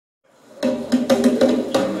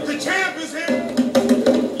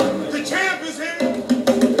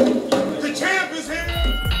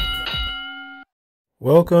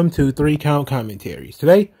Welcome to 3 Count Commentaries.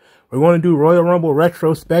 Today, we're going to do Royal Rumble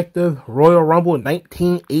Retrospective, Royal Rumble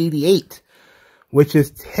 1988, which is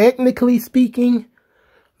technically speaking,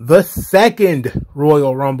 the second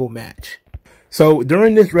Royal Rumble match. So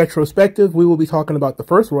during this retrospective, we will be talking about the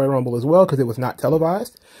first Royal Rumble as well, because it was not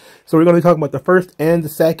televised. So we're going to be talking about the first and the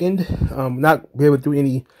second. Not be able to do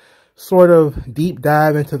any sort of deep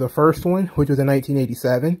dive into the first one, which was in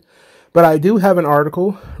 1987. But I do have an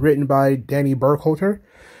article written by Danny Burkholder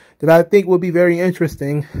that I think will be very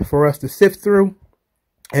interesting for us to sift through.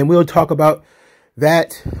 And we'll talk about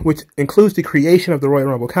that, which includes the creation of the Royal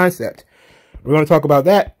Rumble concept. We're going to talk about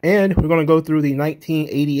that, and we're going to go through the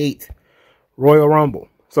 1988 Royal Rumble.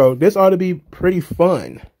 So this ought to be pretty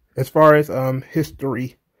fun as far as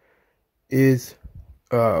history is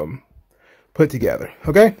put together.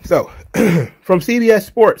 Okay, so from CBS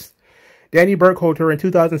Sports, Danny Burkholder in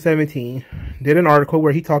 2017 did an article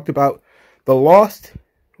where he talked about the lost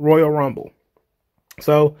Royal Rumble.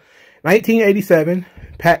 So, 1987,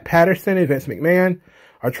 Pat Patterson and Vince McMahon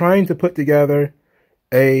are trying to put together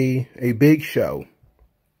a big show.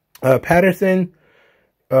 Patterson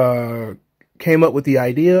came up with the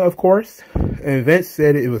idea, of course, and Vince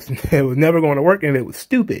said it was never going to work and it was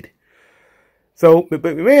stupid. So, but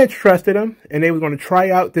McMahon trusted him, and they were going to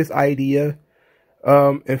try out this idea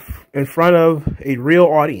in front of a real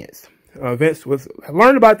audience. Vince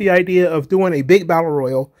learned about the idea of doing a big battle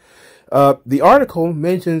royal. The article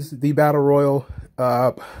mentions the battle royal.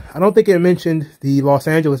 I don't think it mentioned the Los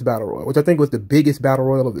Angeles battle royal, which I think was the biggest battle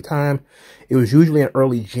royal of the time. It was usually in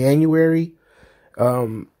early January.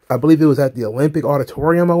 I believe it was at the Olympic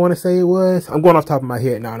Auditorium, I want to say it was. I'm going off the top of my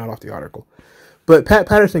head now, not off the article. But Pat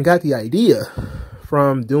Patterson got the idea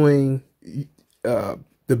from doing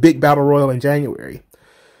the big battle royal in January.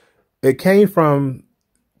 It came from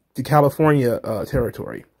the California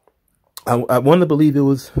territory. I want to believe it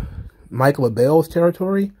was Michael Abell's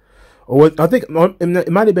territory, or I think it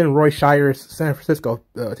might have been Roy Shire's San Francisco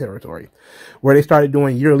territory, where they started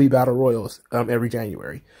doing yearly battle royals every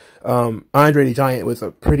January. Andre the Giant was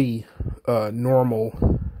a pretty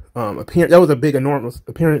normal appearance. That was a big enormous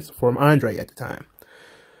appearance for Andre at the time.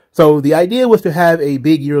 So the idea was to have a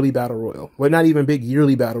big yearly battle royal. Well, not even big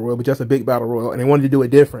yearly battle royal, but just a big battle royal. And they wanted to do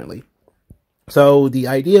it differently. So the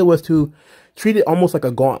idea was to treat it almost like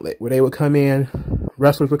a gauntlet, where they would come in,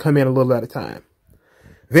 wrestlers would come in a little at a time.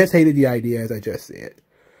 Vince hated the idea, as I just said.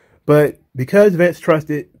 But because Vince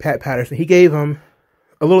trusted Pat Patterson, he gave him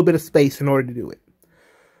a little bit of space in order to do it.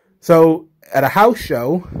 So at a house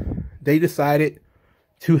show, they decided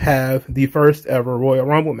to have the first ever Royal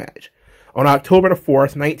Rumble match on October the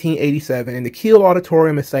 4th, 1987, in the Kiel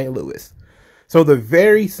Auditorium in St. Louis. So the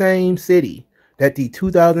very same city that the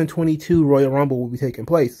 2022 Royal Rumble will be taking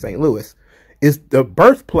place, St. Louis, is the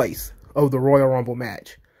birthplace of the Royal Rumble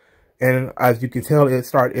match. And as you can tell,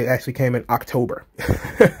 it actually came in October.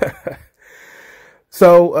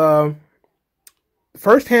 So,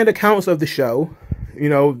 first-hand accounts of the show,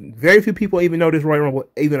 very few people even know this Royal Rumble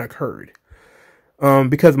even occurred.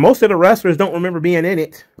 Because most of the wrestlers don't remember being in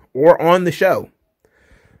it or on the show.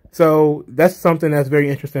 So that's something that's very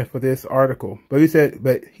interesting for this article. But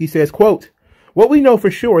he says, quote, "What we know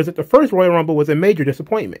for sure is that the first Royal Rumble was a major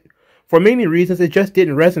disappointment. For many reasons, it just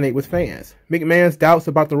didn't resonate with fans. McMahon's doubts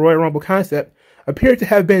about the Royal Rumble concept appeared to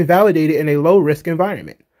have been validated in a low-risk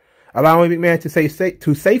environment, allowing McMahon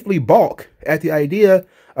to safely balk at the idea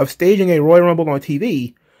of staging a Royal Rumble on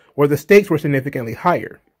TV, where the stakes were significantly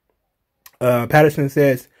higher." Patterson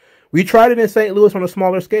says, "We tried it in St. Louis on a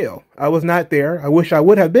smaller scale. I was not there. I wish I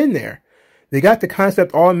would have been there. They got the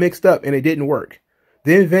concept all mixed up and it didn't work.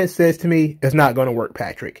 Then Vince says to me, 'It's not going to work,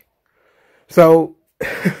 Patrick.'" So,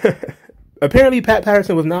 apparently Pat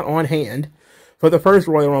Patterson was not on hand for the first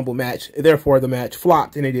Royal Rumble match. Therefore, the match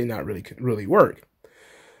flopped and it did not really work.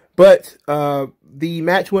 But the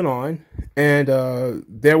match went on, and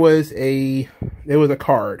there was a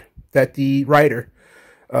card that the writer,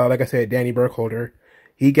 like I said, Danny Burkholder,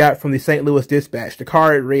 he got from the St. Louis Dispatch. The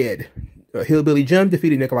card read, Hillbilly Jim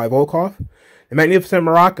defeated Nikolai Volkov. The Magnificent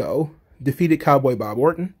Morocco defeated Cowboy Bob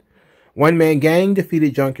Orton. One Man Gang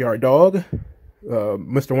defeated Junkyard Dog.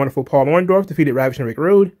 Mr. Wonderful Paul Orndorff defeated Ravishing Rick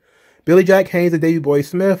Rude. Billy Jack Haynes and Davey Boy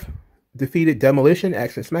Smith defeated Demolition,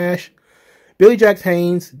 Action Smash. Billy Jack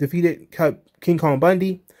Haynes defeated King Kong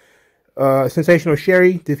Bundy. Sensational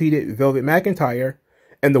Sherry defeated Velvet McIntyre.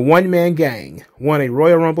 And the One Man Gang won a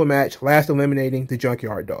Royal Rumble match, last eliminating the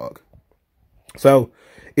Junkyard Dog. So,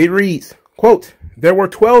 it reads, quote, "There were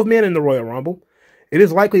 12 men in the Royal Rumble. It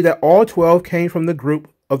is likely that all 12 came from the group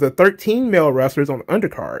of the 13 male wrestlers on the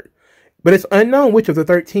undercard, but it's unknown which of the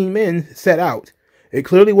 13 men set out. It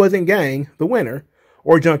clearly wasn't Gang, the winner,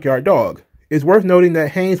 or Junkyard Dog. It's worth noting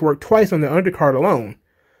that Haynes worked twice on the undercard alone,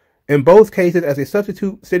 in both cases as a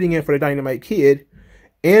substitute sitting in for the Dynamite Kid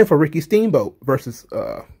and for Ricky Steamboat versus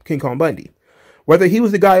King Kong Bundy. Whether he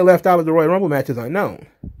was the guy left out of the Royal Rumble match is unknown,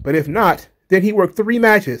 but if not, then he worked 3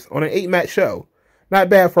 matches on an 8-match show. Not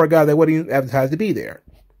bad for a guy that wasn't even advertised to be there.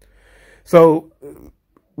 So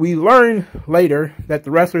we learn later that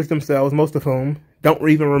the wrestlers themselves, most of whom don't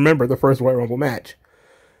even remember the first Royal Rumble match.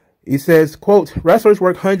 He says, quote, wrestlers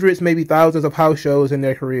work hundreds, maybe thousands of house shows in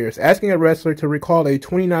their careers. Asking a wrestler to recall a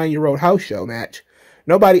 29-year-old house show match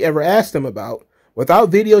nobody ever asked them about, without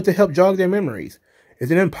video to help jog their memories,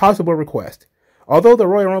 is an impossible request. Although the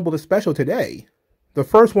Royal Rumble is special today, the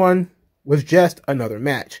first one was just another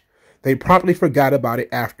match. They promptly forgot about it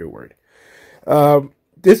afterward.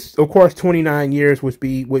 This, of course, 29 years would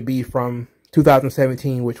be from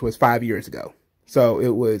 2017, which was 5 years ago. So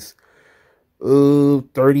it was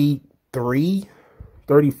 33,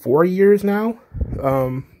 34 years now.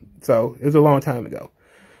 So it was a long time ago.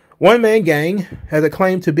 One Man Gang has a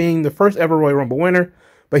claim to being the first ever Royal Rumble winner,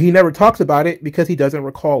 but he never talks about it because he doesn't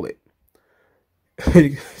recall it.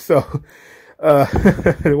 So,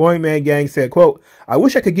 the One Man Gang said, quote, I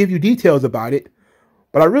wish I could give you details about it,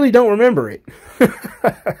 but I really don't remember it.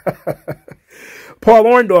 Paul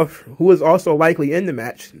Orndorff, who was also likely in the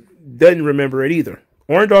match, doesn't remember it either.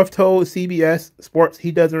 Orndorff told CBS Sports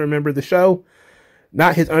he doesn't remember the show,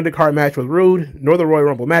 not his undercard match with Rude, nor the Royal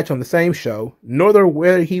Rumble match on the same show, nor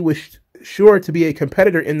whether he was sure to be a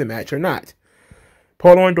competitor in the match or not.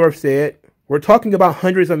 Paul Orndorff said, we're talking about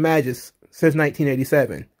hundreds of matches since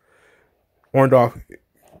 1987. Orndorff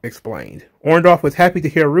explained. Orndorff was happy to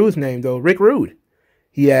hear Rude's name, though. Rick Rude,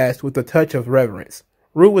 he asked with a touch of reverence.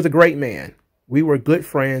 Rude was a great man. We were good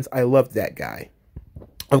friends. I loved that guy.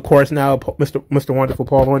 Of course, now Mr. Wonderful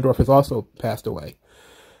Paul Orndorff has also passed away.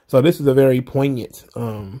 So this is a very poignant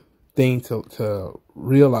thing to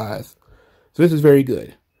realize. So this is very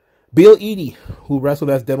good. Bill Eadie, who wrestled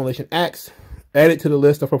as Demolition Axe, added to the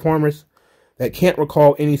list of performers that can't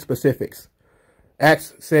recall any specifics.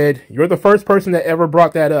 Axe said, you're the first person that ever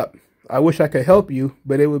brought that up. I wish I could help you,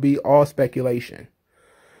 but it would be all speculation.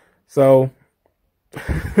 So,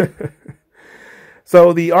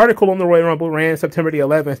 so the article on the Royal Rumble ran September the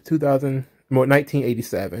 11th,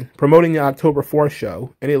 1987, promoting the October 4th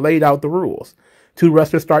show, and it laid out the rules. 2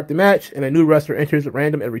 wrestlers start the match, and a new wrestler enters at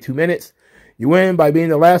random every 2 minutes. You win by being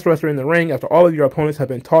the last wrestler in the ring after all of your opponents have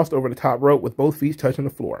been tossed over the top rope with both feet touching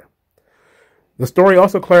the floor. The story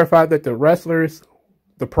also clarified that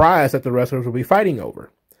the prize that the wrestlers will be fighting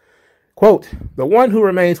over. Quote, the one who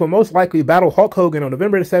remains will most likely battle Hulk Hogan on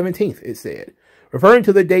November the 17th, it said, referring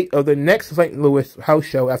to the date of the next St. Louis house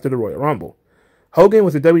show after the Royal Rumble. Hogan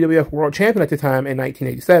was the WWF World Champion at the time in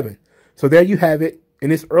 1987. So there you have it.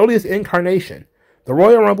 In its earliest incarnation, the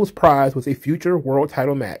Royal Rumble's prize was a future world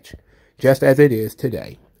title match, just as it is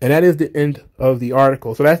today. And that is the end of the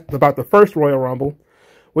article. So that's about the first Royal Rumble,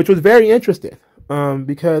 which was very interesting.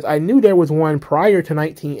 Because I knew there was one prior to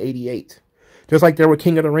 1988. Just like there were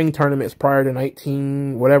King of the Ring tournaments prior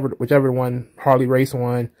to whichever one Harley Race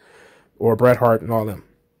won, or Bret Hart and all them.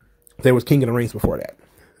 There was King of the Rings before that.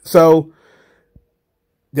 So,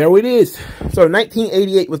 there it is. So,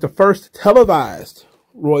 1988 was the first televised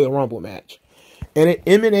Royal Rumble match. And it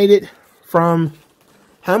emanated from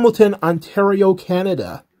Hamilton, Ontario,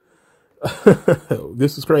 Canada.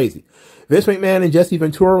 This is crazy. Vince McMahon and Jesse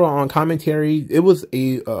Ventura on commentary. It was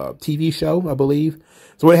a TV show, I believe.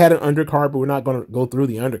 So it had an undercard, but we're not going to go through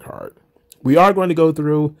the undercard. We are going to go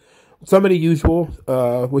through some of the usual,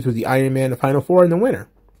 which was the Iron Man, the Final Four, and the winner.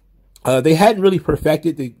 They hadn't really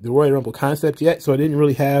perfected the Royal Rumble concept yet, so it didn't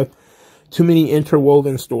really have too many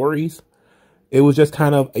interwoven stories. It was just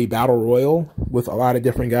kind of a battle royal with a lot of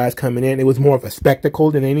different guys coming in. It was more of a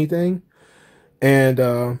spectacle than anything.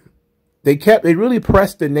 And they really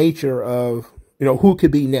pressed the nature of, who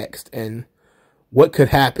could be next and what could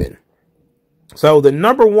happen. So the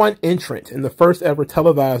number 1 entrant in the first ever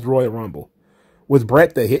televised Royal Rumble was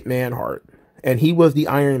Bret the Hitman Hart. And he was the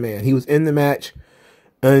Iron Man. He was in the match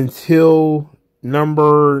until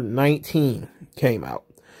number 19 came out.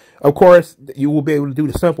 Of course, you will be able to do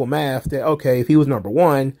the simple math that, okay, if he was number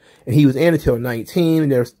 1 and he was in until 19,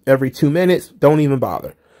 there's every 2 minutes, don't even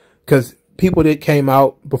bother. Because people that came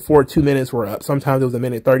out before 2 minutes were up. Sometimes it was a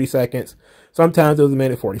minute 30 seconds. Sometimes it was a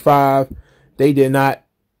minute 45. They did not,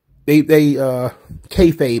 they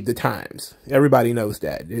kayfabed the times. Everybody knows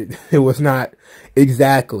that. It was not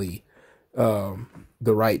exactly the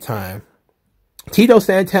right time. Tito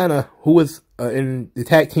Santana, who was in the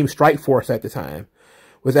tag team Strike Force at the time,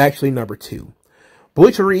 was actually number 2.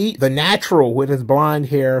 Butch Reed, the Natural, with his blonde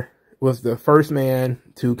hair, was the first man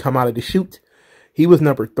to come out of the chute. He was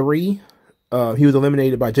number 3. He was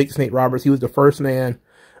eliminated by Jake the Snake Roberts. He was the first man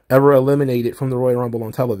ever eliminated from the Royal Rumble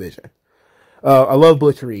on television. I love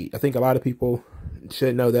Butch Reed. I think a lot of people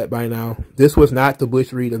should know that by now. This was not the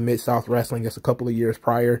Butch Reed of Mid-South Wrestling just a couple of years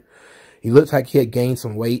prior. He looked like he had gained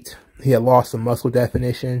some weight. He had lost some muscle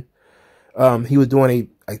definition. He was doing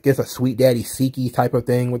I guess a Sweet Daddy Siki type of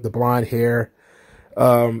thing with the blonde hair.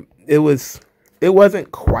 It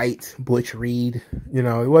wasn't quite Butch Reed. You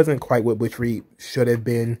know, it wasn't quite what Butch Reed should have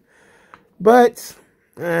been. But,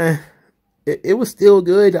 it was still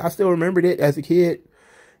good. I still remembered it as a kid.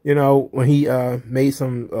 You know, when he made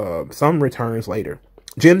some returns later.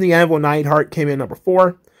 Jim the Anvil Neidhart came in number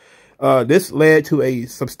 4. This led to a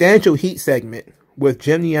substantial heat segment with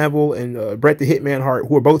Jim the Anvil and Bret the Hitman Hart,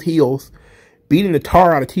 who are both heels, beating the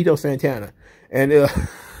tar out of Tito Santana. And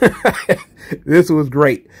this was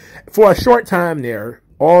great. For a short time there,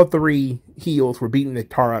 all 3 heels were beating the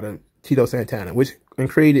tar out of Tito Santana, which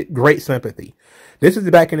created great sympathy. This is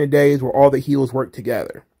back in the days where all the heels worked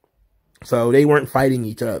together. So they weren't fighting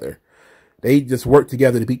each other. They just worked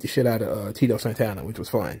together to beat the shit out of Tito Santana, which was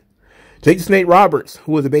fun. Jake the Snake Roberts,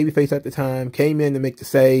 who was a babyface at the time, came in to make the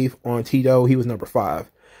save on Tito. He was number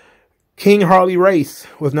 5. King Harley Race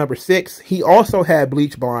was number 6. He also had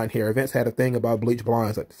bleach blonde hair. Vince had a thing about bleach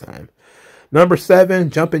blondes at the time. Number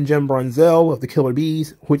 7, Jumpin' Jim Brunzell of the Killer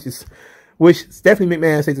Bees, which Stephanie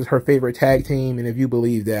McMahon says is her favorite tag team. And if you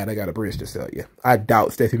believe that, I got a bridge to sell you. I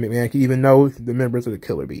doubt Stephanie McMahon can even know the members of the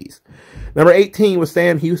Killer Bees. Number 18 was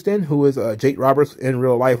Sam Houston, who is Jake Roberts' in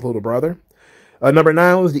real life little brother. Number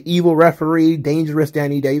 9 was the evil referee, Dangerous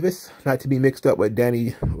Danny Davis, not to be mixed up with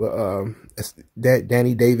Danny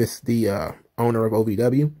Davis, the owner of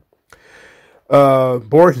OVW.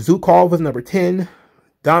 Boris Zukov was number 10.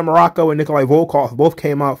 Don Morocco and Nikolai Volkov both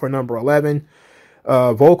came out for number 11.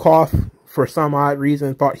 Volkov, for some odd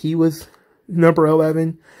reason, thought he was number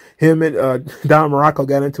 11. Him and Don Morocco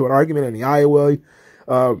got into an argument in the Iowa.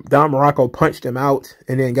 Don Morocco punched him out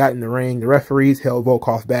and then got in the ring. The referees held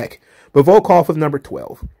Volkov back. But Volkov was number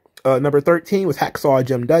 12. Number 13 was Hacksaw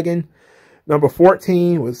Jim Duggan. Number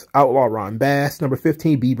 14 was Outlaw Ron Bass. Number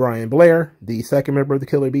 15, B. Brian Blair, the second member of the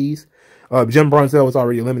Killer Bees. Jim Brunzell was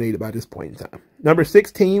already eliminated by this point in time. Number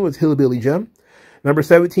 16 was Hillbilly Jim. Number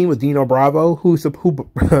 17 was Dino Bravo, who set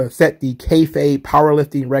the kayfabe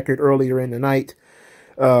powerlifting record earlier in the night.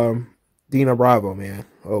 Dino Bravo, man.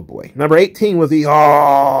 Oh, boy. Number 18 was the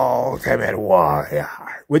Ultimate Warrior,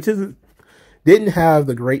 which didn't have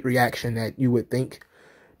the great reaction that you would think.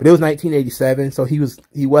 But it was 1987, so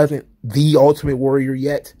he wasn't the Ultimate Warrior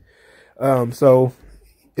yet. So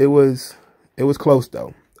it was close,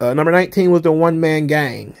 though. Number 19 was the One Man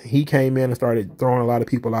Gang. He came in and started throwing a lot of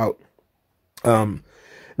people out.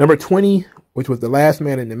 Number 20, which was the last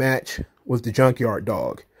man in the match, was the Junkyard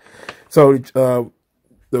Dog. So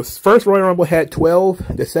the first Royal Rumble had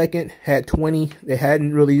 12. The second had 20. They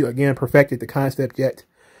hadn't really, again, perfected the concept yet.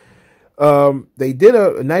 They did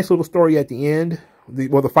a nice little story at the end.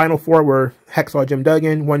 The final 4 were Hacksaw Jim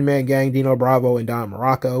Duggan, One Man Gang, Dino Bravo, and Don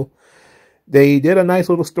Morocco. They did a nice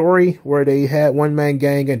little story where they had One Man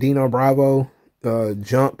Gang and Dino Bravo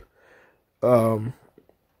jump Don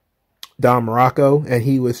Morocco, and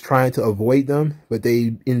he was trying to avoid them, but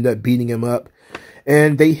they ended up beating him up.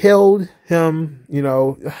 And they held him, you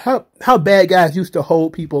know, how bad guys used to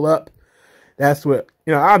hold people up. That's what,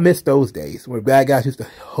 you know, I miss those days where bad guys used to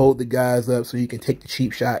hold the guys up so you can take the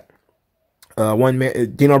cheap shot.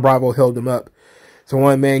 Dino Bravo held him up. So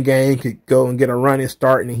One Man Gang could go and get a running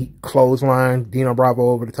start, and he clotheslined Dino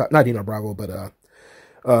Bravo over the top. Not Dino Bravo, but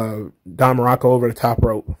Don Morocco over the top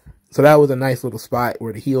rope. So that was a nice little spot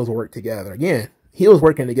where the heels worked together. Again, heels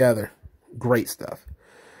working together. Great stuff.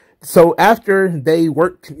 So after they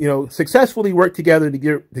successfully worked together to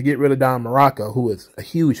get rid of Don Morocco, who was a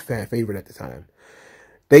huge fan favorite at the time,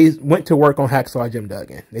 they went to work on Hacksaw Jim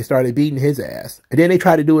Duggan. They started beating his ass. And then they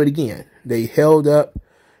tried to do it again. They held up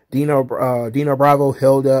Dino Bravo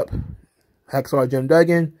held up Hacksaw Jim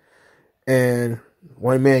Duggan, and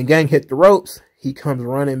One Man Gang hit the ropes. He comes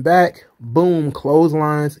running back. Boom,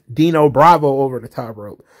 clotheslines Dino Bravo over the top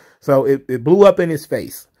rope. So it blew up in his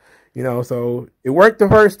face. You know, so it worked the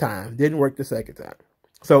first time. Didn't work the second time.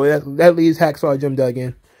 So that leaves Hacksaw Jim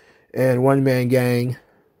Duggan and One Man Gang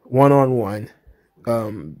one-on-one.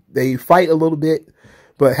 They fight a little bit,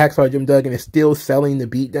 but Hacksaw Jim Duggan is still selling the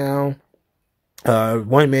beatdown.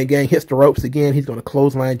 One Man Gang hits the ropes again. He's going to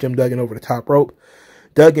clothesline Jim Duggan over the top rope.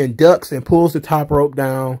 Duggan ducks and pulls the top rope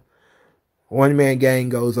down. One Man Gang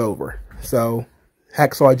goes over. So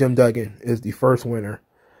Hacksaw Jim Duggan is the first winner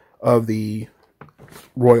of the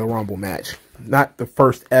Royal Rumble match. not the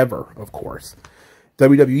first ever, of course.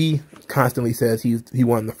 WWE constantly says he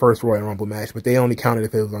won the first Royal Rumble match, but they only counted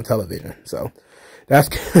if it was on television. So that's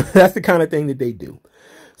that's the kind of thing that they do.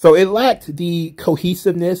 So it lacked the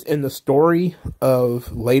cohesiveness and the story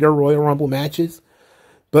of later Royal Rumble matches,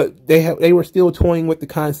 but they were still toying with the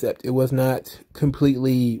concept. It was not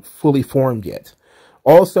completely fully formed yet.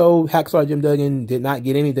 Also, Hacksaw Jim Duggan did not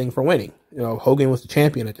get anything for winning. You know, Hogan was the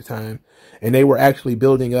champion at the time, and they were actually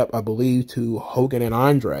building up, I believe, to Hogan and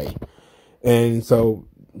Andre. And so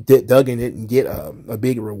Duggan didn't get a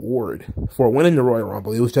big reward for winning the Royal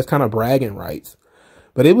Rumble. It was just kind of bragging rights.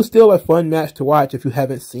 But it was still a fun match to watch if you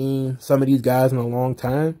haven't seen some of these guys in a long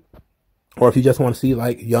time. Or if you just want to see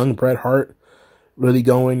like young Bret Hart really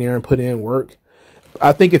go in there and put in work.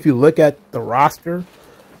 I think if you look at the roster,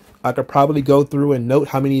 I could probably go through and note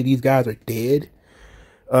how many of these guys are dead.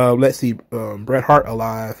 Let's see, Bret Hart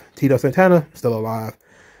alive. Tito Santana still alive.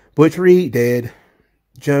 Butch Reed dead.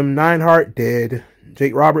 Jim Neidhart dead.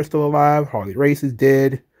 Jake Roberts still alive. Harley Race is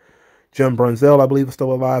dead. Jim Brunzell, I believe, is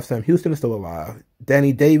still alive. Sam Houston is still alive.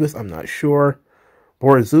 Danny Davis, I'm not sure.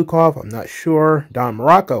 Boris Zukov, I'm not sure. Don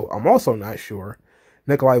Morocco, I'm also not sure.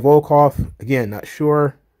 Nikolai Volkov, again, not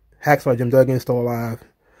sure. Hacksaw Jim Duggan is still alive.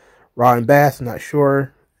 Ron Bass, I'm not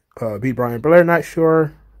sure. B. Brian Blair, not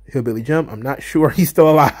sure. Hillbilly Jim, I'm not sure he's still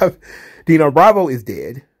alive. Dino Bravo is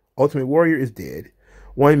dead. Ultimate Warrior is dead.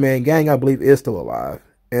 One Man Gang, I believe, is still alive.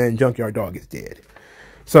 And Junkyard Dog is dead.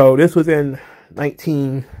 So this was in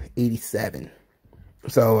 1987.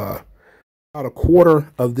 So about a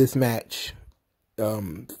quarter of this match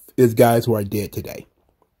is guys who are dead today.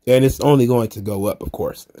 And it's only going to go up, of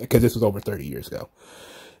course, because this was over 30 years ago.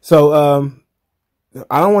 So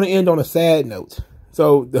I don't want to end on a sad note.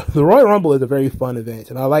 So the Royal Rumble is a very fun event,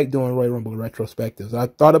 and I like doing Royal Rumble retrospectives. I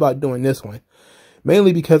thought about doing this one,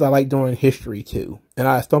 mainly because I like doing history too. And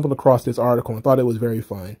I stumbled across this article and thought it was very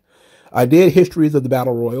fun. I did histories of the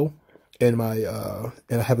Battle Royal in my,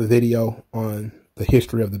 and I have a video on the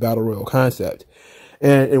history of the Battle Royal concept.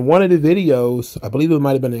 And in one of the videos, I believe it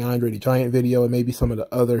might have been the Andre the Giant video and maybe some of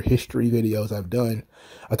the other history videos I've done,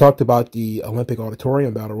 I talked about the Olympic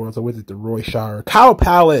Auditorium Battle Royals, or was it the Roy Shire? Cow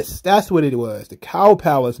Palace! That's what it was. The Cow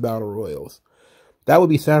Palace Battle Royals. That would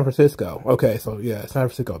be San Francisco. Okay, so yeah, San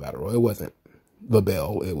Francisco Battle Royal. It wasn't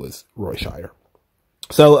LaBelle, it was Roy Shire.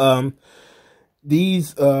 So,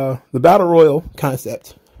 the Battle Royal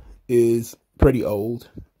concept is pretty old,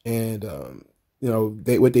 and you know,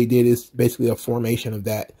 what they did is basically a formation of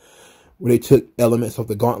that, where they took elements of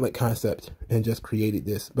the gauntlet concept and just created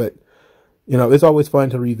this. But you know, it's always fun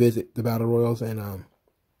to revisit the Battle Royals, and I'm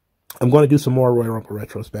going to do some more Royal Rumble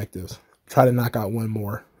retrospectives. Try to knock out one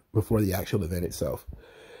more before the actual event itself.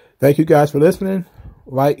 Thank you guys for listening.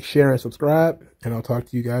 Like, share, and subscribe, and I'll talk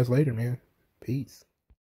to you guys later, man. Peace.